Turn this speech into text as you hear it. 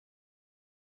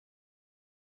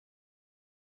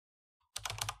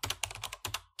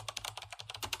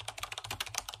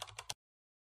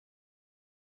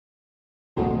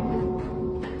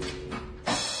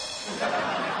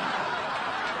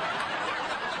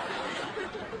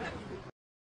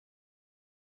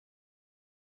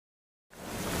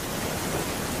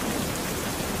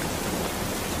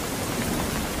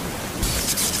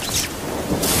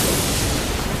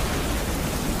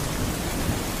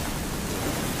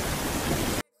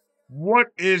What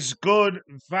is good,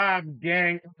 Vibe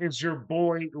Gang? It's your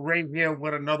boy Ray here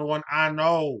with another one. I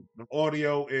know the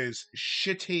audio is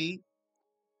shitty,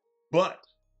 but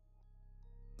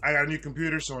I got a new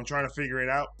computer, so I'm trying to figure it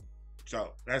out.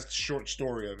 So that's the short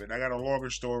story of it. I got a longer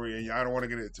story, and I don't want to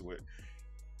get into it.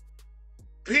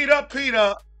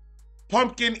 Peter,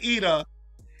 pumpkin eater,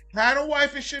 had a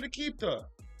wife and should have kept her.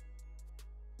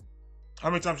 How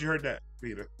many times you heard that,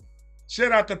 Peter?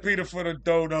 Shout out to Peter for the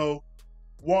dodo.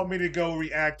 Want me to go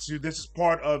react to. This is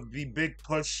part of the Big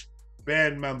Push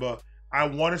band member. I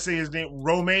want to say his name,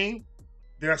 Romain.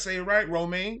 Did I say it right,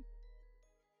 Romain?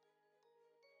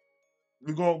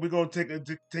 We're gonna take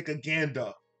a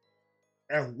gander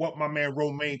at what my man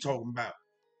Romain talking about.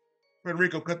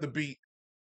 Federico, cut the beat.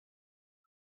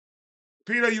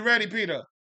 Peter, you ready, Peter?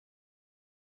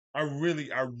 I really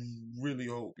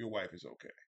hope your wife is okay.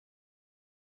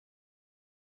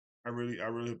 I really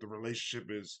hope the relationship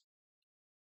is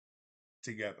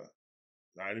together.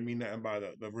 I didn't mean nothing by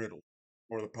the riddle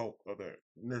or the poke or the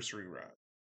nursery rhyme.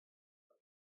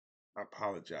 I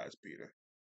apologize, Peter.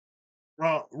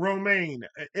 Romaine,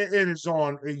 it is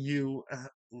on you.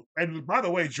 And by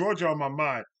the way, Georgia on my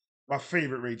mind, my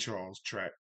favorite Ray Charles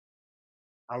track.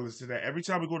 I listen to that every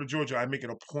time we go to Georgia. I make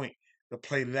it a point to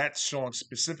play that song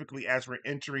specifically as we're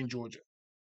entering Georgia.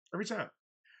 Every time.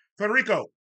 Federico,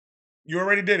 you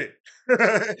already did it.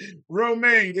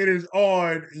 Romaine, it is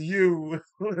on you.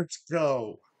 Let's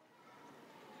go.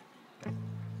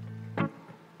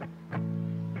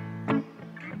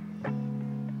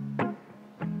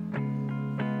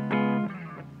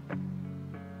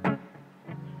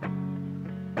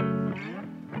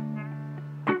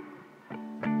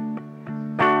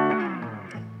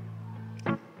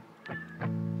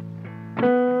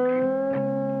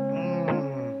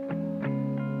 Mm.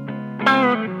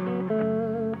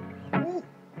 Woo,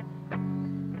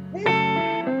 woo.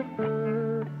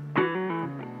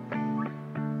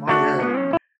 Oh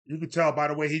yeah. You can tell by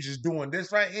the way he's just doing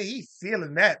this right here. He's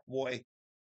feeling that, boy.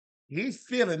 He's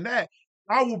feeling that.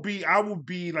 I will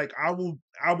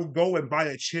go and buy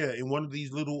a chair in one of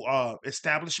these little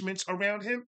establishments around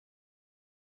him.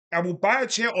 I will buy a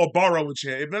chair or borrow a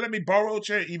chair. If they let me borrow a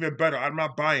chair, even better. I'm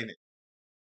not buying it.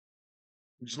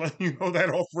 Just letting you know that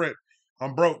off rip.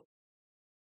 I'm broke.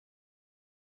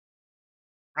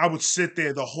 I would sit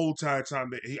there the whole entire time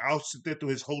that I'll sit there through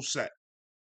his whole set.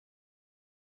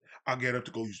 I'll get up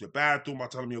to go use the bathroom. I'll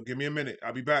tell him, yo, give me a minute.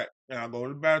 I'll be back. And I'll go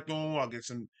to the bathroom. I'll get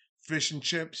some fish and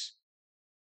chips,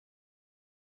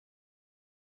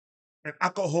 an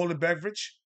alcoholic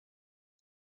beverage,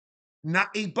 not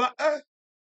eat butter.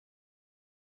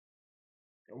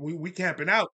 We camping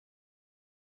out.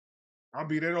 I'll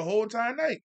be there the whole entire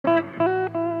night.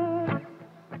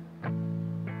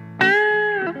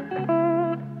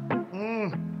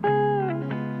 Mm.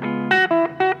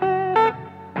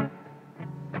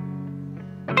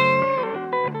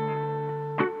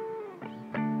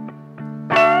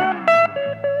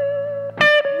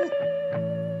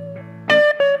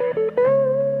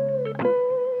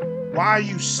 Why are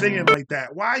you singing like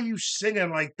that? Why are you singing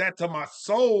like that to my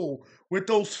soul with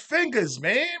those fingers,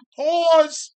 man?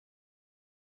 Pause.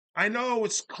 I know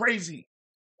it's crazy.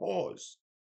 Pause.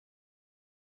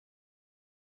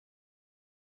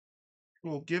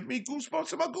 Well, give me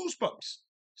goosebumps about goosebumps,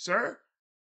 sir.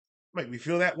 Make me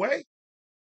feel that way.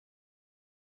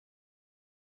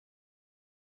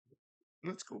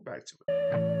 Let's go back to it.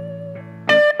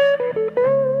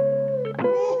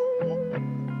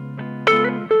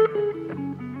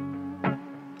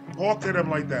 Talk to them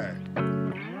like that.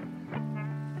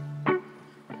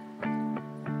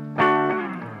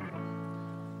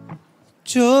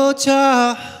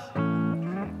 조차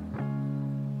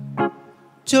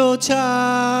조차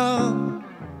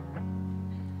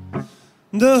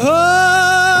the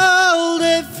whole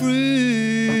day through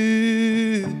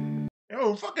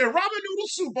Yo, fucking ramen noodle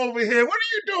soup over here. What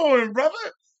are you doing,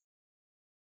 brother?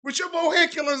 With your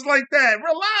mohiculars like that.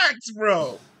 Relax,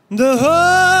 bro. the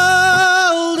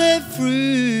whole day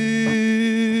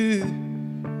through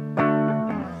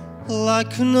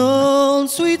like an old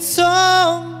sweet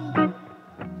song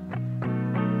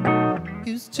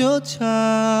is 조차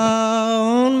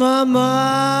on my mind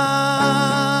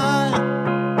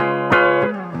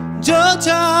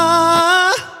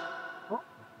조차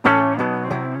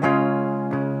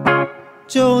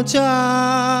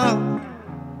조차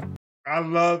I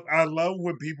love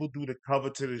when people do the cover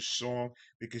to this song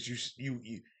because you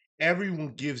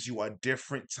everyone gives you a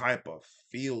different type of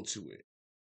feel to it.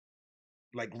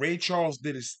 Like Ray Charles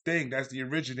did his thing. That's the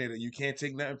originator. You can't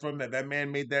take nothing from that. That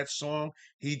man made that song.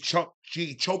 He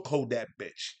chokehold that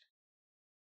bitch.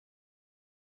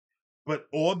 but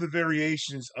all the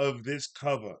variations of this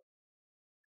cover,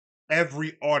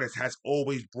 every artist has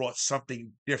always brought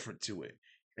something different to it.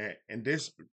 And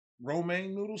this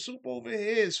romaine noodle soup over here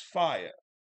is fire.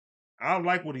 I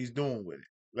like what he's doing with it.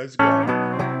 Let's go.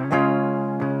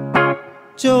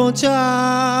 Georgia,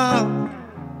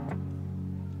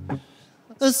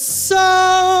 a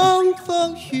song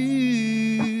for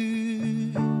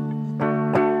you,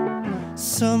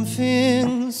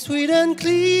 something sweet and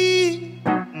clean,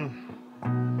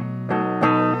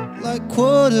 like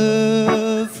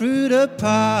quarter through the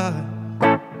pie.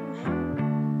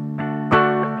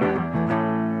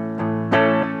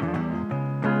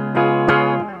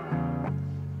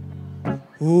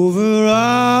 Over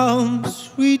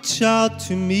arms reach out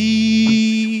to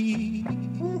me,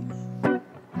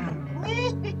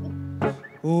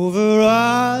 over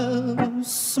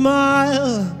arms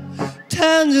smile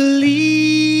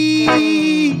tenderly,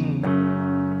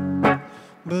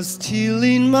 but still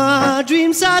in my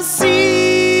dreams I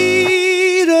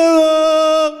see the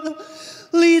road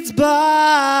leads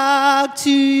back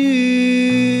to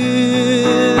you.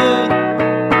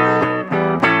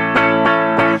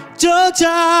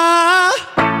 Georgia,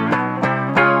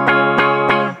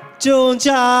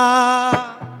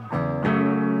 Georgia,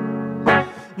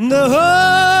 the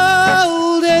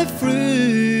whole day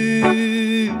through,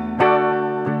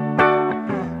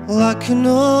 like an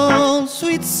old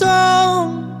sweet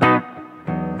song,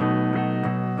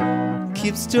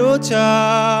 keeps Georgia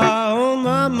on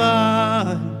my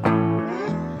mind.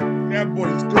 That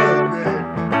boy's good,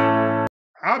 man.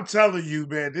 I'm telling you,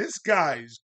 man, this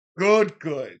guy's good.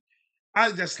 I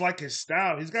just like his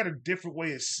style. He's got a different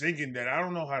way of singing that I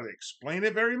don't know how to explain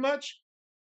it very much,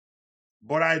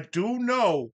 but I do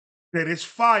know that it's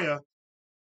fire.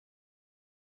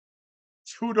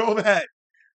 You know that.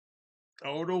 I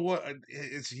don't know what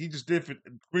he just different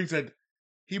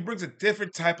he brings a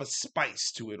different type of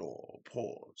spice to it all.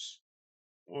 Pause.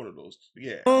 One of those,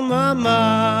 yeah. On my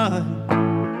mind.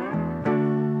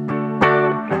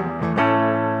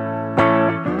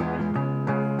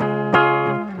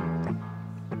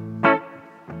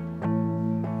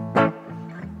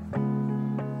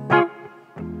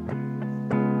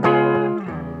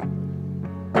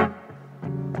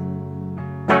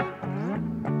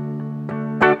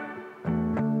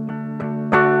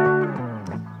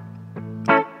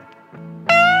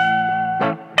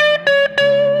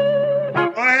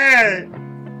 Go ahead.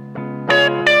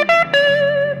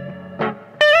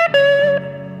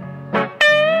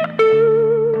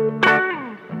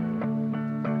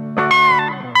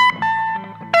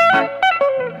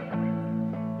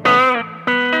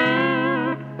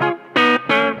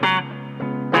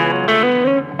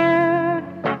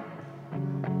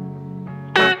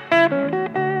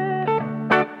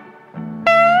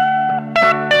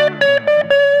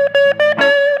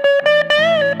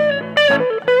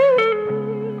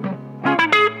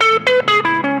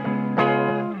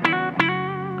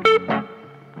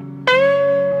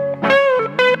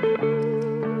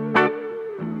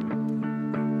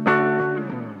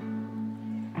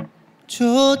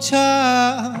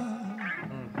 Georgia,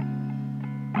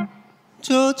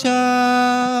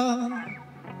 Georgia,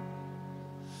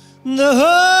 the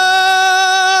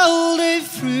whole day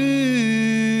through.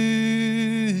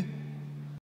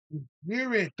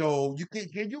 Hear it though.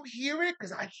 Can you hear it?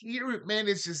 Because I hear it, man.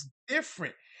 It's just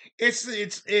different. It's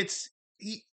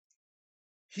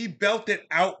he built it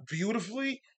out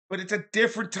beautifully, but it's a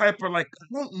different type of like I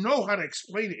don't know how to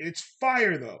explain it. It's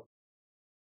fire though.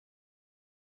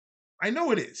 I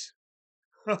know it is.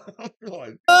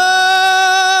 Lord.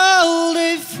 All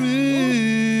day through,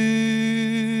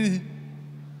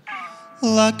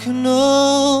 like an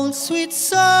old sweet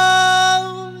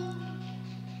song,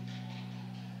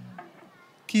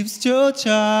 keeps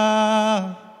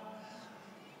Georgia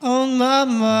on my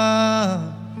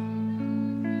mind.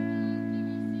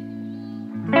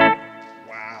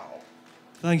 Wow.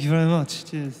 Thank you very much.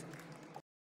 Cheers.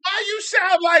 Why you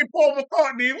sound like Paul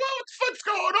McCartney? What the fuck's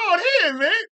going on here,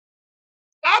 man?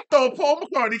 I thought Paul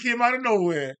McCartney came out of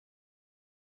nowhere.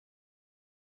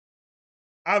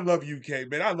 I love UK,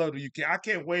 man. I love the UK. I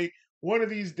can't wait. One of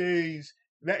these days,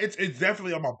 that it's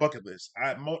definitely on my bucket list.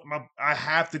 I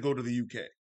have to go to the UK.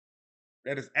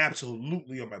 That is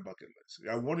absolutely on my bucket list.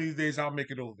 One of these days, I'll make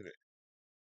it over there.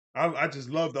 I just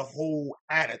love the whole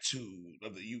attitude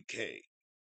of the UK.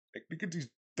 Like, look at these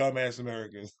dumbass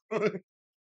Americans.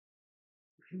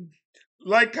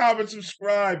 Like, comment,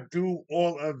 subscribe, do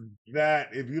all of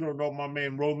that. If you don't know my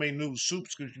man Romain News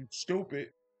Soups because you stupid,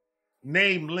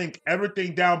 name, link,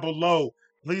 everything down below.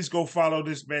 Please go follow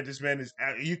this man. This man is,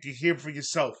 you can hear for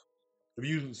yourself if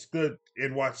you stood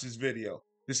and watched this video.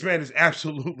 This man is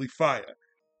absolutely fire.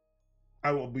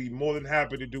 I will be more than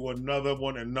happy to do another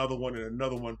one, another one, and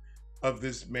another one of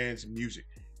this man's music.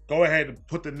 Go ahead and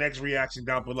put the next reaction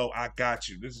down below. I got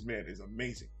you. This man is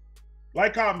amazing.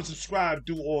 Like, comment, subscribe,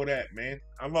 do all that, man.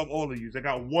 I love all of you. I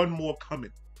got one more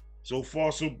coming. So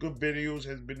far, so good. Videos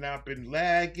has been not been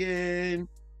lagging.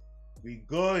 We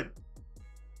good.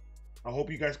 I hope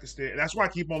you guys can stay. That's why I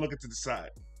keep on looking to the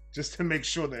side, just to make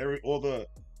sure that all the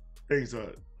things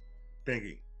are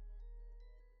thinking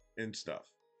and stuff.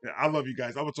 Yeah, I love you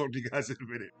guys. I'm gonna talk to you guys in a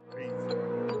minute. Peace.